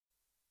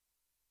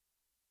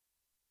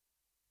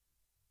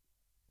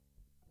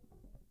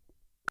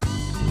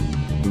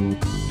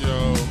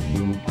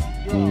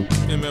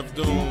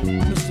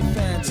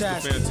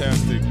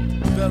Fantastik.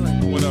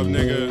 Villain. What up,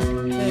 nigga?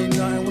 Ain't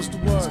nothing, what's the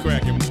word? It's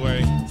cracking,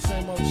 boy.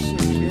 Same old shit,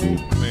 kid.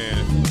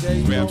 Man,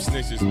 Rapp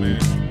Snitches, man.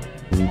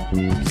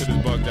 Shit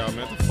is bugged out,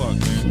 man. What the fuck,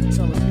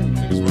 man?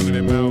 Niggas running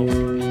their mouth.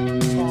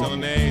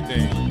 Telling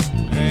everything.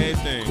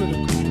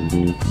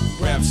 Everything.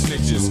 Rapp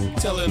Snitches,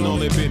 telling all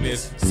their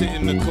business. Sit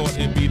in the court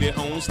and be their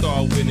own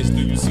star witness.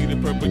 Do you see the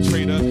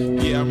perpetrator?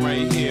 Yeah, I'm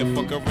right here.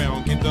 Fuck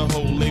around, get the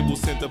whole label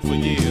sent up for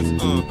years.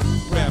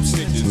 Rapp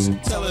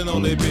Snitches, telling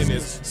all their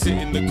business. Sit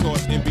in the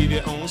court and be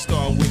their own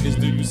star witness.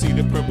 Do you see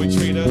the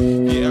perpetrator?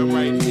 Yeah, I'm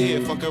right here.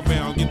 Fuck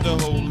around, get the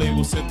whole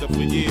label sent up for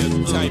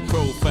years. Tight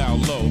profile,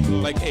 low,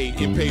 like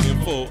 8 and paid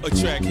in full.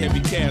 Attract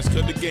heavy cash,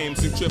 cut the game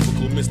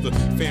centrifugal. Mr.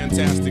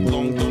 Fantastic,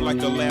 long though like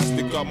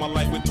elastic. Got my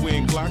life with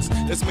twin Glocks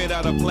that's made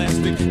out of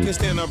plastic. Can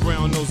stand up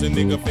brown nose and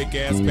nigga fake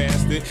ass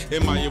bastard.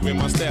 Admiring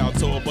my style,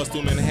 tall bust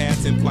on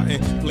Manhattan,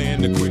 plotting,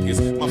 playing the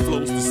quickest. My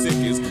flow's the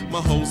sickest,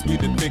 my hoes be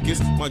the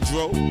thickest. My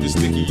dro, the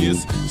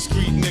stickiest.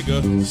 Street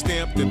nigga,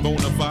 stamped and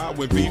bona fide.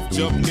 When beef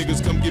jump,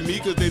 niggas come get me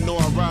cause they know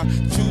I ride.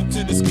 True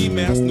to the ski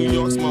mask, New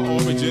York's my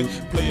origin.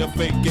 Play a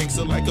fake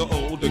gangster like an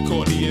old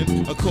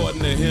accordion.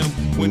 According to him,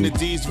 when the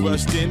D's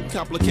rushed in,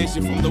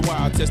 complication from the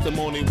wild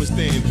testimony was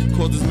thin.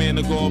 Caused this man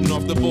to go up and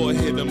off the board,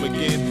 hit him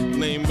again.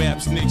 Lame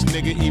rap snitch,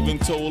 nigga, even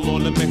told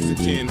on the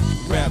Mexican.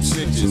 Rapp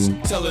Snitches,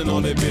 telling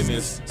all their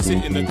business.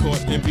 Sit in the court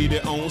and be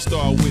their own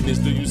star witness.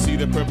 Do you see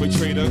the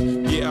perpetrator?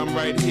 Yeah, I'm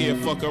right here.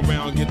 Fuck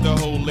around, get the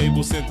whole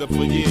label sent up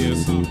for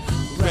years.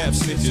 Rapp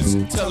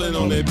Snitches, telling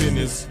all their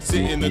business.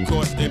 Sit in the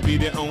court and be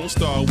their own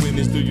star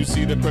witness. Do you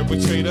see the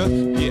perpetrator?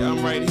 Yeah,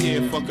 I'm right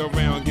here. Fuck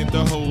around, get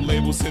the whole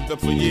label sent up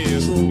for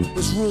years. True,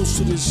 there's rules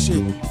to this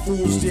shit.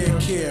 Fools dare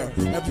care.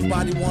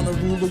 Everybody wanna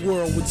rule the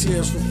world with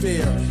tears for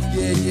fear.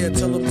 Yeah,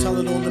 tell it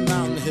on the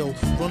mountain hill.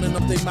 Running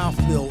up their mouth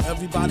bill.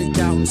 Everybody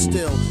doubting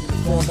still.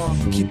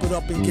 Informer, keep it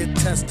up and get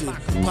tested.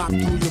 Pop through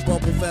your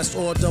bubble vest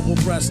or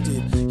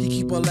double-breasted. He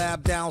keep a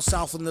lab down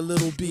south in the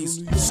Little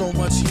Beast. So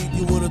much heat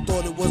you would've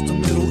thought it was the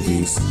Middle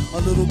East.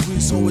 A little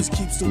grease always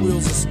keeps the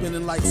wheels a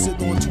spinning, like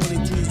sitting on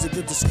 23s to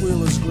get the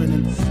squealers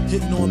grinning.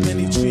 Hitting on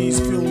many trees,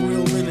 feel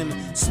real linen.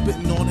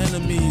 Spitting on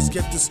enemies,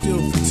 get the steel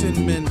for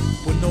 10 men.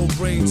 With no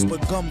brains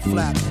but gum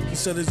flap. He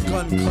said his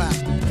gun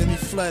clapped, then he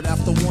fled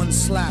after one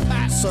slap.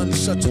 Son,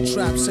 shut your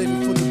trap, save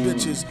it for the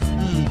bitches.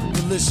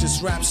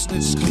 Delicious, Rapp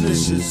Snitch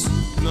Knishes.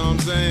 You know what I'm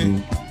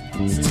saying?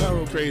 It's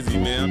terrible. Crazy,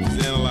 man. I'm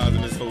just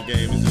analyzing this whole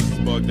game. It's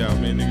just bugged out,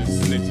 man.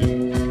 Niggas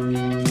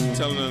snitching,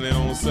 telling on their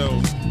own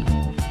self.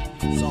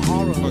 It's a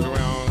horror. Fuck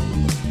around,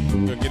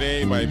 gonna get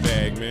everybody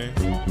bag, man.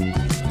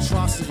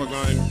 Trust fuck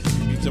around,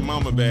 get your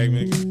mama bag,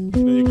 nigga.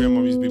 You know your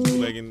grandma used to be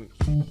bootlegging,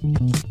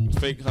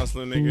 fake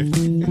hustling, nigga.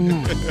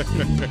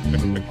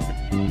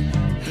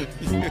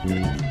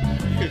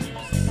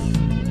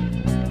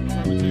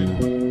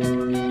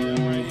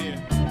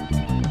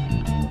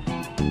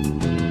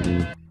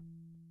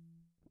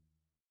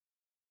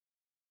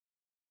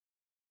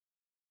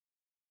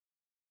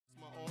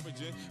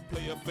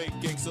 Play a fake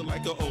gangster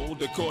like an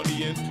old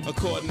accordion.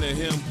 According to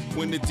him,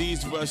 when the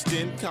D's rushed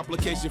in,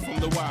 complication from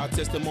the wild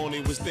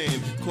testimony was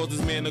thin. Caused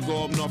this man to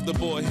go up and off the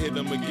board, hit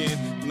him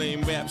again.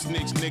 Lame rap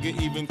snitch, nigga,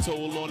 even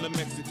told on the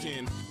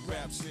Mexican.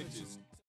 Rapp Snitches.